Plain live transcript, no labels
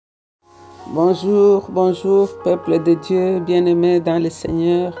Bonjour, bonjour, peuple de Dieu, bien-aimé dans le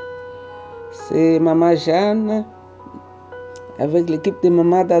Seigneur. C'est Maman Jeanne avec l'équipe de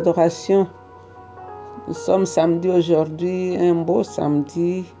Maman d'adoration. Nous sommes samedi aujourd'hui, un beau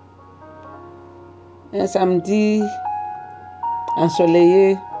samedi. Un samedi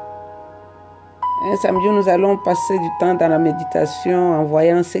ensoleillé. Un samedi où nous allons passer du temps dans la méditation en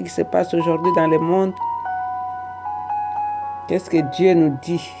voyant ce qui se passe aujourd'hui dans le monde. Qu'est-ce que Dieu nous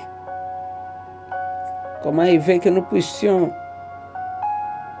dit? Comment il veut que nous puissions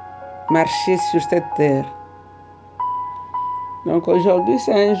marcher sur cette terre. Donc aujourd'hui,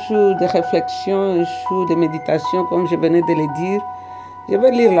 c'est un jour de réflexion, un jour de méditation, comme je venais de le dire. Je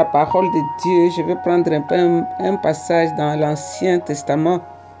vais lire la parole de Dieu. Je vais prendre un passage dans l'Ancien Testament.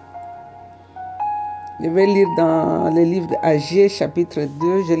 Je vais lire dans le livre d'Agée, chapitre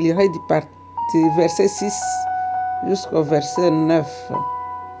 2. Je lirai du verset 6 jusqu'au verset 9.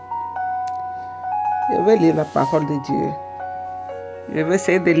 Je vais lire la parole de Dieu. Je vais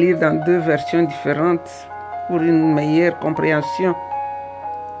essayer de lire dans deux versions différentes pour une meilleure compréhension.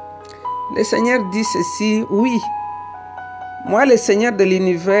 Le Seigneur dit ceci: oui, moi le Seigneur de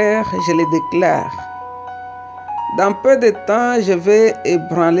l'univers, je le déclare. Dans peu de temps, je vais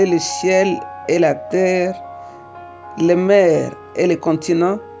ébranler le ciel et la terre, les mers et les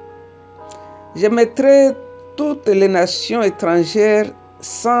continents. Je mettrai toutes les nations étrangères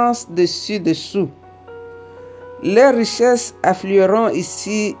sens dessus-dessous. Leurs richesses afflueront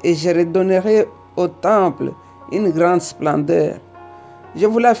ici et je redonnerai au temple une grande splendeur. Je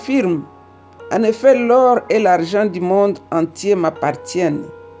vous l'affirme, en effet, l'or et l'argent du monde entier m'appartiennent.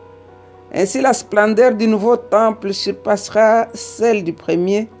 Ainsi, la splendeur du nouveau temple surpassera celle du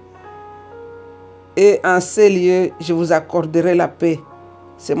premier. Et en ces lieux, je vous accorderai la paix.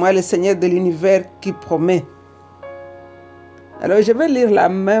 C'est moi le Seigneur de l'univers qui promet. Alors, je vais lire la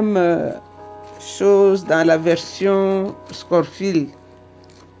même chose dans la version Scofield.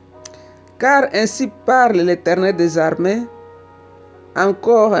 Car ainsi parle l'Éternel des armées,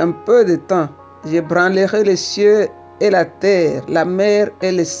 encore un peu de temps, j'ébranlerai les cieux et la terre, la mer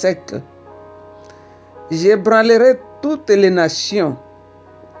et le sec. J'ébranlerai toutes les nations.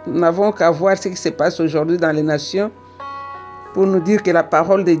 Nous n'avons qu'à voir ce qui se passe aujourd'hui dans les nations pour nous dire que la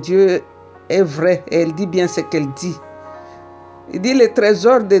parole de Dieu est vraie et elle dit bien ce qu'elle dit. Il dit: les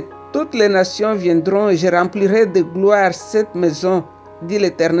trésors de toutes les nations viendront et je remplirai de gloire cette maison, dit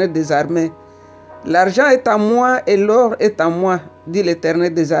l'Éternel des armées. L'argent est à moi et l'or est à moi, dit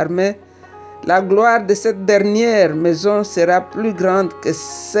l'Éternel des armées. La gloire de cette dernière maison sera plus grande que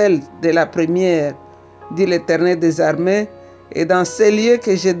celle de la première, dit l'Éternel des armées. Et dans ces lieux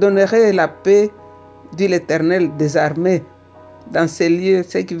que je donnerai la paix, dit l'Éternel des armées. Dans ces lieux,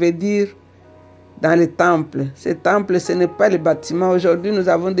 ce qui veut dire dans les temples. Ces temples, ce n'est pas les bâtiments. Aujourd'hui, nous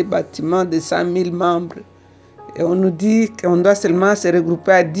avons des bâtiments de 100 000 membres. Et on nous dit qu'on doit seulement se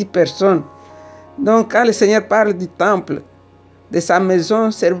regrouper à 10 personnes. Donc, quand le Seigneur parle du temple, de sa maison,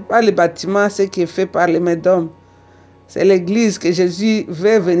 ce n'est pas le bâtiment, ce qui est fait par les mains d'hommes. C'est l'église que Jésus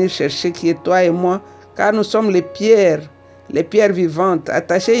veut venir chercher, qui est toi et moi, car nous sommes les pierres vivantes.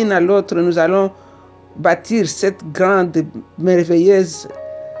 Attachées une à l'autre, nous allons bâtir cette grande, merveilleuse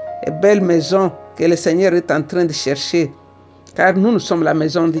et belle maison que le Seigneur est en train de chercher, car nous sommes la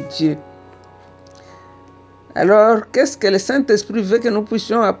maison de Dieu. Alors, qu'est-ce que le Saint-Esprit veut que nous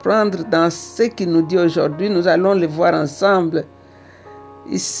puissions apprendre dans ce qu'il nous dit aujourd'hui? Nous allons le voir ensemble.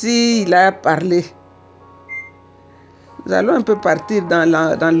 Ici, il a parlé. Nous allons un peu partir dans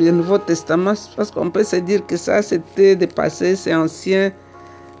le Nouveau Testament, parce qu'on peut se dire que ça, c'était dépassé, c'est ancien.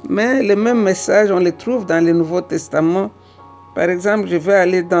 Mais le même message, on le trouve dans le Nouveau Testament. Par exemple, je vais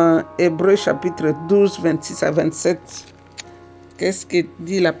aller dans Hébreux chapitre 12, 26 à 27. Qu'est-ce que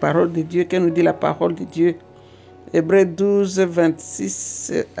dit la parole de Dieu? Que nous dit la parole de Dieu? Hébreux 12,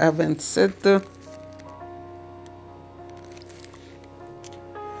 26 à 27.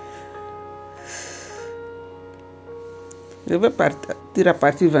 Je vais partir à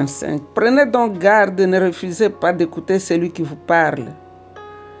partir de 25. Prenez donc garde, ne refusez pas d'écouter celui qui vous parle.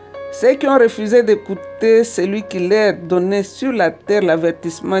 Ceux qui ont refusé d'écouter celui qui leur donnait sur la terre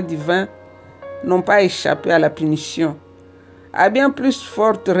l'avertissement divin n'ont pas échappé à la punition. À bien plus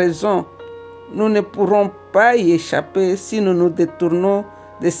forte raison, nous ne pourrons pas y échapper si nous nous détournons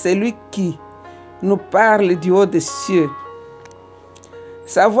de celui qui nous parle du haut des cieux.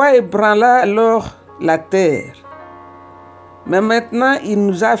 Sa voix ébranla alors la terre. Mais maintenant, il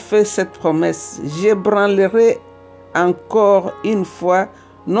nous a fait cette promesse: j'ébranlerai encore une fois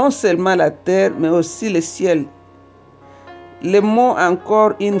non seulement la terre, mais aussi le ciel. Le mot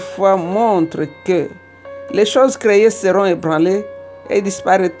encore une fois montre que les choses créées seront ébranlées et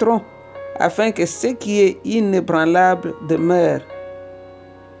disparaîtront. afin que ce qui est inébranlable demeure.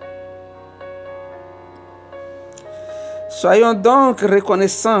 Soyons donc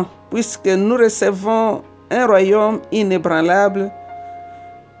reconnaissants, puisque nous recevons un royaume inébranlable.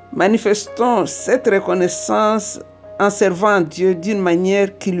 Manifestons cette reconnaissance en servant Dieu d'une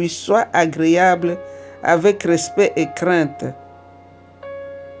manière qui lui soit agréable, avec respect et crainte.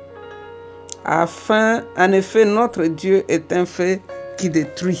 En effet, notre Dieu est un feu qui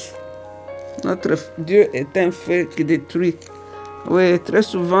détruit. Notre Dieu est un feu qui détruit. Oui, très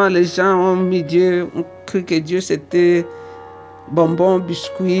souvent, les gens ont mis Dieu, ont cru que Dieu c'était bonbons,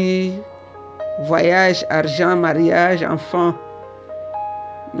 biscuits, voyage, argent, mariage, enfant.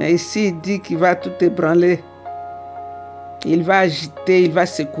 Mais ici, il dit qu'il va tout ébranler. Il va agiter, il va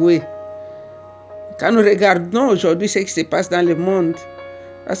secouer. Quand nous regardons aujourd'hui ce qui se passe dans le monde,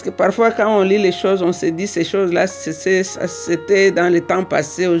 parce que parfois quand on lit les choses, on se dit ces choses-là, c'était dans le temps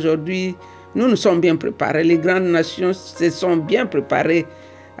passé. Aujourd'hui, nous sommes bien préparés. Les grandes nations se sont bien préparées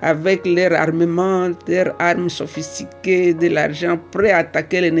avec leur armement, leurs armes sophistiquées, de l'argent, prêt à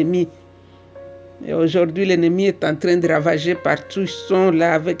attaquer l'ennemi. Et aujourd'hui, l'ennemi est en train de ravager partout. Ils sont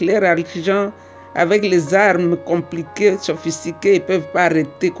là avec leur argent, avec les armes compliquées, sophistiquées. Ils ne peuvent pas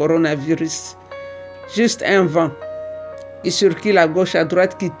arrêter le coronavirus. Juste un vent qui circule à gauche, à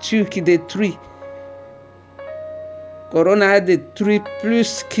droite, qui tue, qui détruit. Corona a détruit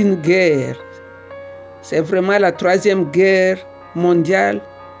plus qu'une guerre. C'est vraiment la 3e guerre mondiale,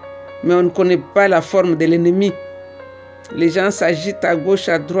 mais on ne connaît pas la forme de l'ennemi. Les gens s'agitent à gauche,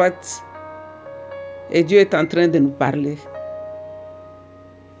 à droite, et Dieu est en train de nous parler.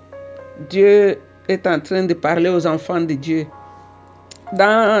 Dieu est en train de parler aux enfants de Dieu.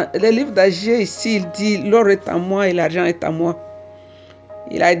 Dans le livre d'Agé, ici, il dit, l'or est à moi et l'argent est à moi.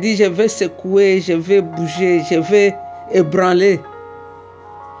 Il a dit, je vais secouer, je vais bouger, je vais ébranler.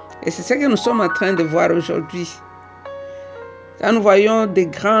 Et c'est ce que nous sommes en train de voir aujourd'hui. Quand nous voyons des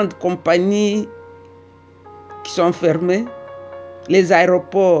grandes compagnies qui sont fermées, les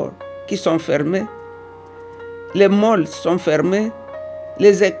aéroports qui sont fermés, les malls sont fermés,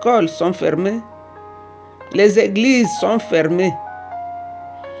 les écoles sont fermées, les églises sont fermées.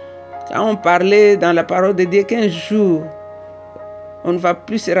 Quand on parlait dans la parole de Dieu qu'un jour, on ne va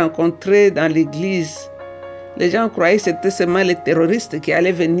plus se rencontrer dans l'église, les gens croyaient que c'était seulement les terroristes qui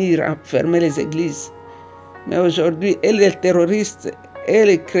allaient venir fermer les églises. Mais aujourd'hui, et les terroristes, et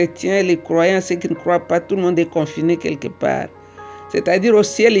les chrétiens, et les croyants, ceux qui ne croient pas, tout le monde est confiné quelque part. C'est-à-dire au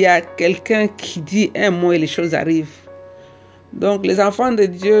ciel, il y a quelqu'un qui dit un mot et les choses arrivent. Donc les enfants de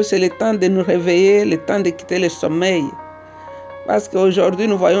Dieu, c'est le temps de nous réveiller, le temps de quitter le sommeil. Parce qu'aujourd'hui,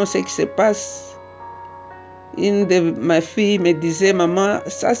 nous voyons ce qui se passe. Une de mes filles me disait, maman,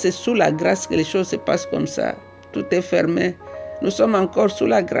 ça c'est sous la grâce que les choses se passent comme ça. Tout est fermé. Nous sommes encore sous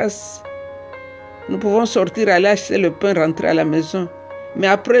la grâce. Nous pouvons sortir, aller acheter le pain, rentrer à la maison. Mais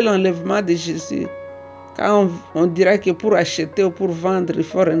après l'enlèvement de Jésus, quand on dira que pour acheter ou pour vendre, il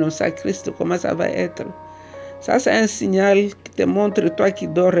faut renoncer à Christ, comment ça va être? Ça, c'est un signal qui te montre, toi qui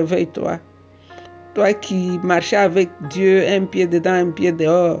dors, réveille-toi. Toi qui marchais avec Dieu, un pied dedans, un pied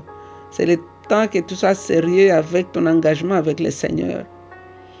dehors. C'est le temps que tu sois sérieux avec ton engagement avec le Seigneur.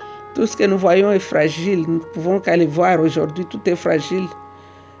 Tout ce que nous voyons est fragile. Nous ne pouvons qu'à le voir aujourd'hui. Tout est fragile.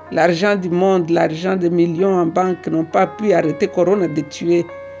 L'argent du monde, l'argent de millions en banque n'ont pas pu arrêter Corona de tuer.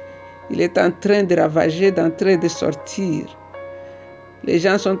 Il est en train de ravager, en train de sortir. Les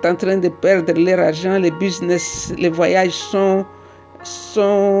gens sont en train de perdre leur argent, les business, les voyages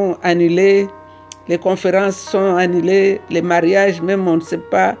sont annulés, les conférences sont annulées, les mariages, même on ne sait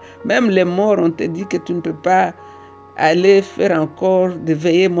pas, même les morts, on te dit que tu ne peux pas aller faire encore des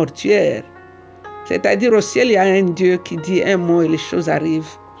veillées mortuaires. C'est-à-dire au ciel, il y a un Dieu qui dit un mot et les choses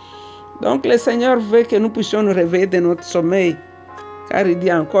arrivent. Donc le Seigneur veut que nous puissions nous réveiller de notre sommeil, car il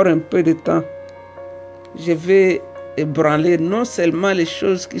dit encore un peu de temps. Je vais ébranler non seulement les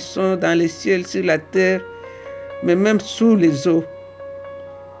choses qui sont dans les cieux, sur la terre, mais même sous les eaux.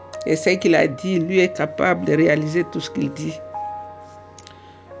 Et ce qu'il a dit, lui est capable de réaliser tout ce qu'il dit.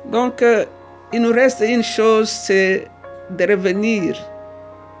 Donc, il nous reste une chose, c'est de revenir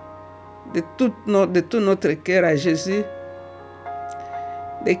de tout notre cœur à Jésus,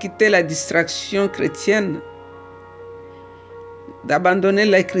 de quitter la distraction chrétienne, d'abandonner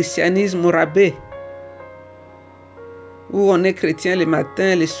le christianisme au rabais, où on est chrétien le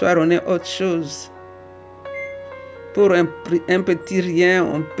matin, le soir on est autre chose. Pour un petit rien,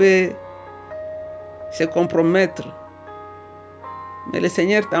 on peut se compromettre. Mais le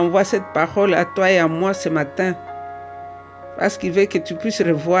Seigneur t'envoie cette parole à toi et à moi ce matin, parce qu'il veut que tu puisses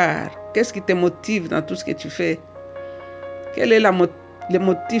revoir qu'est-ce qui te motive dans tout ce que tu fais. Quelle est le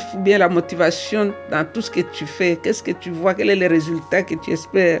motif ou bien la motivation dans tout ce que tu fais? Qu'est-ce que tu vois? Quel est le résultat que tu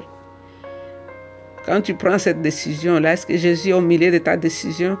espères? Quand tu prends cette décision-là, est-ce que Jésus est au milieu de ta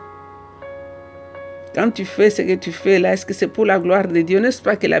décision? Quand tu fais ce que tu fais là, est-ce que c'est pour la gloire de Dieu? N'est-ce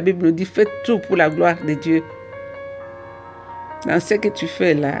pas que la Bible nous dit, fais tout pour la gloire de Dieu? Dans ce que tu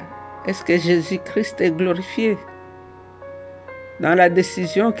fais là, est-ce que Jésus-Christ est glorifié? Dans la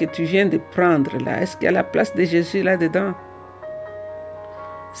décision que tu viens de prendre là, est-ce qu'il y a la place de Jésus là-dedans?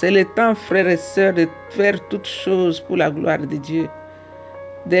 C'est le temps, frères et sœurs, de faire toutes choses pour la gloire de Dieu,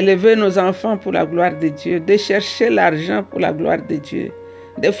 d'élever nos enfants pour la gloire de Dieu, de chercher l'argent pour la gloire de Dieu,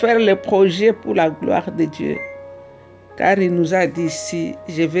 de faire les projets pour la gloire de Dieu. Car il nous a dit ici,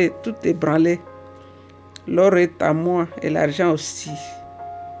 je vais tout ébranler. L'or est à moi et l'argent aussi.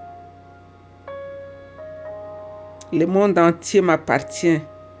 Le monde entier m'appartient.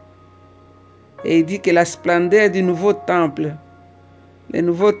 Et il dit que la splendeur du nouveau temple, le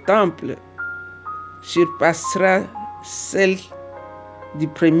nouveau temple surpassera celle du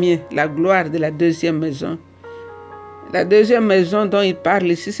premier, la gloire de la deuxième maison. La deuxième maison dont il parle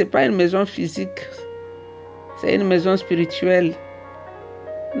ici, ce n'est pas une maison physique, c'est une maison spirituelle.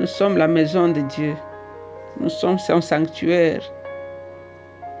 Nous sommes la maison de Dieu. Nous sommes son sanctuaire.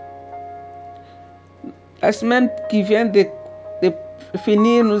 La semaine qui vient de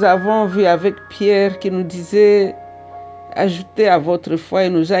finir, nous avons vu avec Pierre qui nous disait « Ajoutez à votre foi ».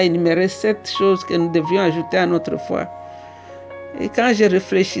 Il nous a énuméré 7 choses que nous devions ajouter à notre foi. Et quand je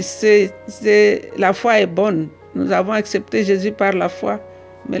réfléchissais, la foi est bonne. Nous avons accepté Jésus par la foi,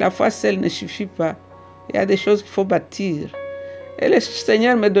 mais la foi seule ne suffit pas. Il y a des choses qu'il faut bâtir. Et le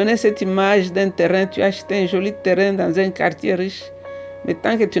Seigneur me donnait cette image d'un terrain. Tu as acheté un joli terrain dans un quartier riche, mais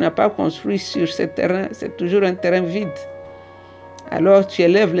tant que tu n'as pas construit sur ce terrain, c'est toujours un terrain vide. Alors tu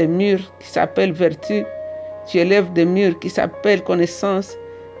élèves les murs qui s'appellent vertu, tu élèves des murs qui s'appellent connaissance,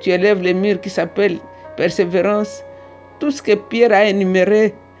 tu élèves les murs qui s'appellent persévérance. Tout ce que Pierre a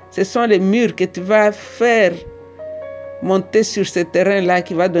énuméré, ce sont les murs que tu vas faire monter sur ce terrain-là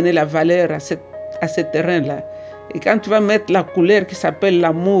qui va donner la valeur à ce terrain-là. Et quand tu vas mettre la couleur qui s'appelle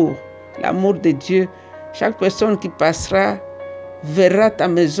l'amour de Dieu, chaque personne qui passera verra ta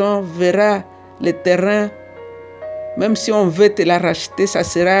maison, verra le terrain. Même si on veut te la racheter, ça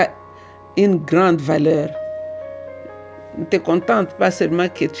sera une grande valeur. Ne te contente pas seulement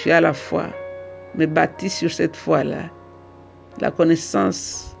que tu as la foi, mais bâtis sur cette foi-là. La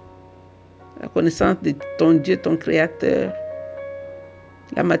connaissance de ton Dieu, ton Créateur,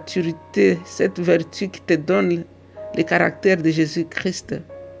 la maturité, cette vertu qui te donne le caractère de Jésus-Christ.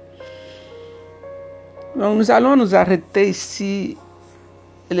 Donc nous allons nous arrêter ici.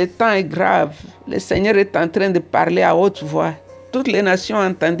 Le temps est grave. Le Seigneur est en train de parler à haute voix. Toutes les nations ont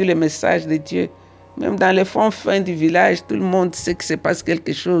entendu le message de Dieu. Même dans les fonds fins du village, tout le monde sait que se passe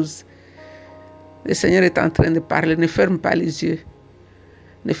quelque chose. Le Seigneur est en train de parler. Ne ferme pas les yeux.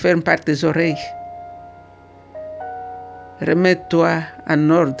 Ne ferme pas tes oreilles. Remets-toi en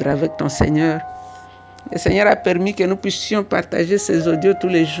ordre avec ton Seigneur. Le Seigneur a permis que nous puissions partager ces audios tous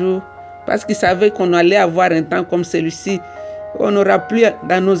les jours parce qu'il savait qu'on allait avoir un temps comme celui-ci. On n'aura plus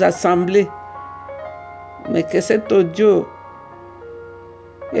dans nos assemblées. Mais que cet audio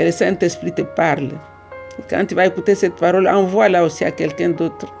et le Saint-Esprit te parle. Et quand tu vas écouter cette parole, envoie-la aussi à quelqu'un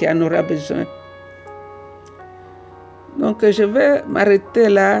d'autre qui en aura besoin. Donc je vais m'arrêter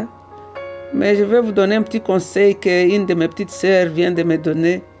là, mais je vais vous donner un petit conseil qu'une de mes petites sœurs vient de me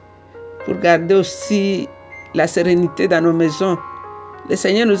donner pour garder aussi la sérénité dans nos maisons. Le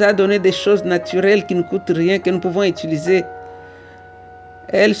Seigneur nous a donné des choses naturelles qui ne coûtent rien, que nous pouvons utiliser.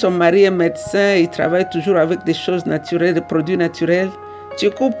 Elle, son mari est médecin, il travaille toujours avec des choses naturelles, des produits naturels. Tu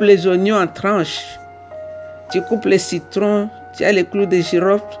coupes les oignons en tranches, tu coupes les citrons, tu as les clous de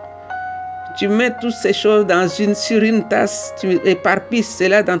girofle, tu mets toutes ces choses sur une tasse, tu éparpilles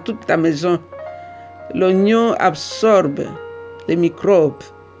cela dans toute ta maison. L'oignon absorbe les microbes.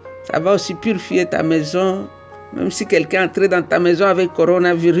 Ça va aussi purifier ta maison. Même si quelqu'un entre dans ta maison avec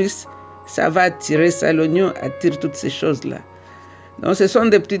coronavirus, ça va attirer ça. L'oignon attire toutes ces choses-là. Donc ce sont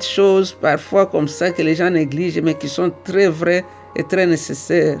des petites choses parfois comme ça que les gens négligent, mais qui sont très vraies et très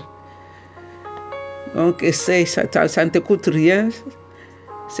nécessaires. Donc essaye, ça ne te coûte rien.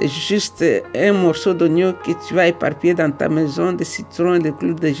 C'est juste un morceau d'oignon que tu vas éparpiller dans ta maison, des citrons, des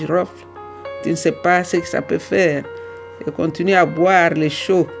clous de girofle. Tu ne sais pas ce que ça peut faire. Et continue à boire les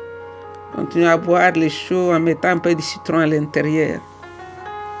chauds. Continue à boire les chauds en mettant un peu de citron à l'intérieur.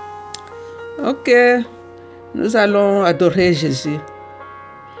 Ok, nous allons adorer Jésus.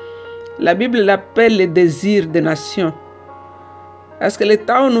 La Bible l'appelle le désir des nations. Parce que le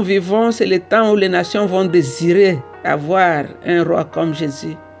temps où nous vivons, c'est le temps où les nations vont désirer avoir un roi comme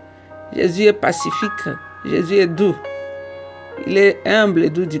Jésus. Jésus est pacifique, Jésus est doux, il est humble et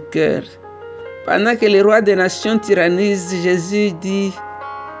doux du cœur. Pendant que les rois des nations tyrannisent, Jésus dit,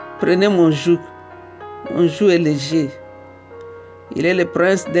 prenez mon joug est léger. Il est le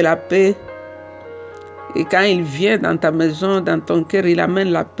prince de la paix. Et quand il vient dans ta maison, dans ton cœur, il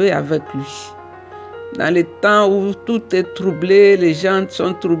amène la paix avec lui. Dans les temps où tout est troublé, les gens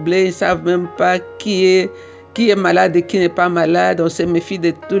sont troublés, ils ne savent même pas qui est malade et qui n'est pas malade, on se méfie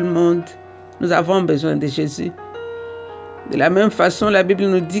de tout le monde. Nous avons besoin de Jésus. De la même façon, la Bible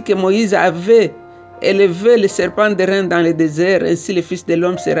nous dit que Moïse avait élevé le serpent d'airain dans le désert, ainsi le Fils de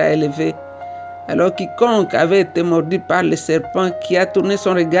l'homme sera élevé. Alors quiconque avait été mordu par le serpent, qui a tourné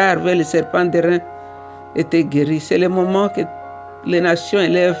son regard vers le serpent d'airain, était guéri. C'est le moment que les nations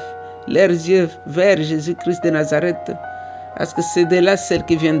élèvent leurs yeux vers Jésus-Christ de Nazareth, parce que c'est de là celle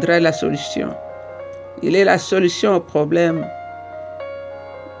qui viendra la solution. Il est la solution au problème.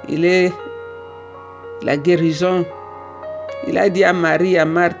 Il est la guérison. Il a dit à Marie, à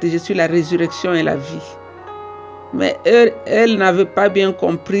Marthe, je suis la résurrection et la vie. Mais elle n'avait pas bien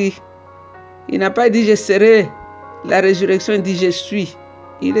compris. Il n'a pas dit je serai la résurrection, il dit je suis.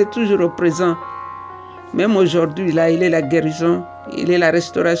 Il est toujours au présent. Même aujourd'hui, là, il est la guérison, il est la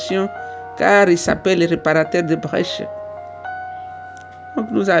restauration, car il s'appelle le réparateur de brèches. Donc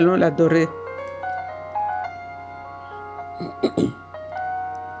nous allons l'adorer.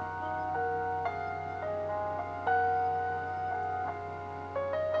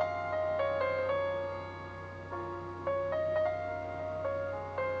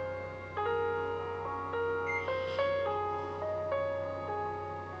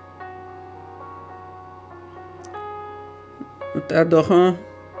 Nous t'adorons.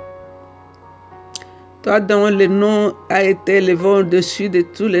 Toi dont le nom a été élevé au-dessus de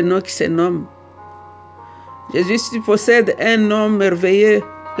tous les noms qui se nomment. Jésus, tu possèdes un nom merveilleux,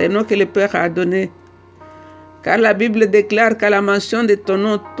 le nom que le Père a donné. Car la Bible déclare qu'à la mention de ton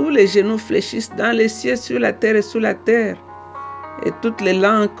nom, tous les genoux fléchissent dans les cieux, sur la terre et sous la terre. Et toutes les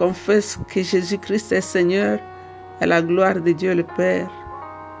langues confessent que Jésus-Christ est Seigneur, à la gloire de Dieu le Père.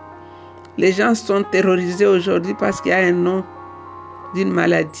 Les gens sont terrorisés aujourd'hui parce qu'il y a un nom d'une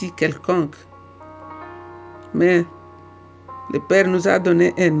maladie quelconque. Mais le Père nous a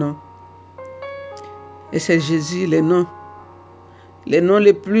donné un nom. Et c'est Jésus, le nom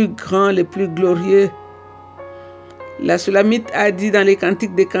le plus grand, le plus glorieux. La Sulamite a dit dans les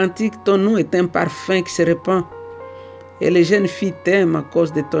Cantiques des Cantiques, ton nom est un parfum qui se répand. Et les jeunes filles t'aiment à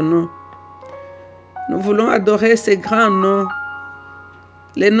cause de ton nom. Nous voulons adorer ces grands noms,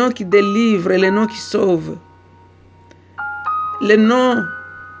 les noms qui délivrent, les noms qui sauvent, les noms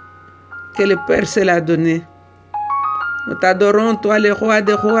que le Père se l'a donné. Nous t'adorons, toi le roi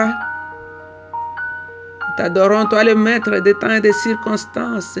des rois. Nous t'adorons, toi le maître des temps et des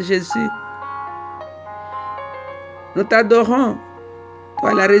circonstances, Jésus. Nous t'adorons,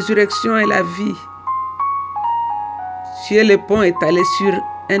 toi la résurrection et la vie. Tu es le pont étalé sur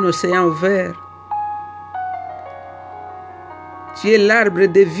un océan ouvert. Tu es l'arbre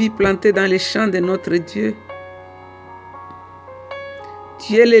de vie planté dans les champs de notre Dieu.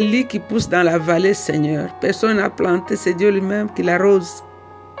 Tu es le lit qui pousse dans la vallée, Seigneur. Personne n'a planté, c'est Dieu lui-même qui l'arrose.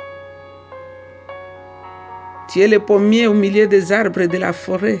 Tu es le pommier au milieu des arbres de la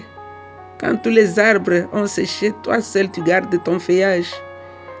forêt. Quand tous les arbres ont séché, toi seul tu gardes ton feuillage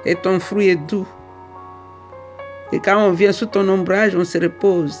et ton fruit est doux. Et quand on vient sous ton ombrage, on se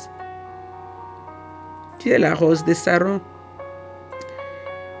repose. Tu es la rose de Saron.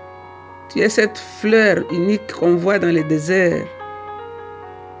 Tu es cette fleur unique qu'on voit dans les déserts.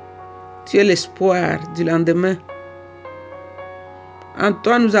 Tu es l'espoir du lendemain. En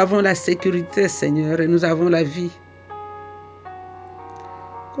toi, nous avons la sécurité, Seigneur, et nous avons la vie.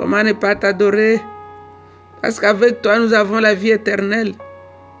 Comment ne pas t'adorer? Parce qu'avec toi, nous avons la vie éternelle.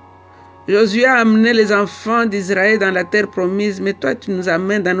 Josué a amené les enfants d'Israël dans la terre promise, mais toi, tu nous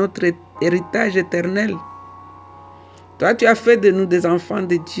amènes dans notre héritage éternel. Toi, tu as fait de nous des enfants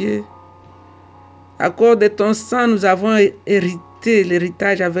de Dieu. À cause de ton sang, nous avons hérité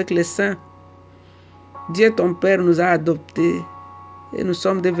l'héritage avec les saints. Dieu, ton Père, nous a adoptés et nous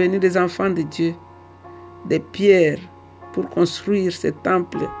sommes devenus des enfants de Dieu, des pierres pour construire ce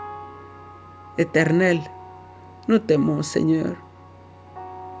temple éternel. Nous t'aimons, Seigneur.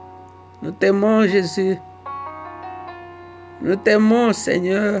 Nous t'aimons, Jésus. Nous t'aimons,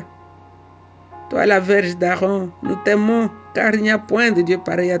 Seigneur. Toi, la Vierge d'Aaron, nous t'aimons, car il n'y a point de Dieu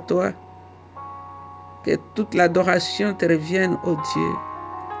pareil à toi. Que toute l'adoration te revienne, ô Dieu.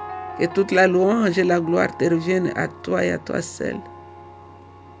 Que toute la louange et la gloire te reviennent à toi et à toi seul.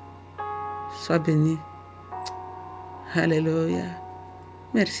 Sois béni. Alléluia.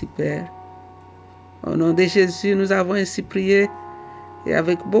 Merci Père. Au nom de Jésus, nous avons ainsi prié et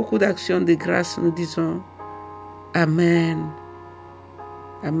avec beaucoup d'actions de grâce, nous disons Amen.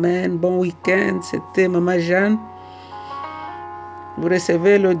 Amen. Bon week-end. C'était Maman Jeanne. Vous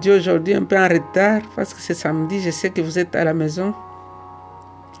recevez l'audio aujourd'hui un peu en retard parce que c'est samedi. Je sais que vous êtes à la maison.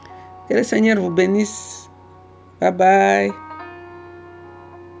 Que le Seigneur vous bénisse. Bye bye.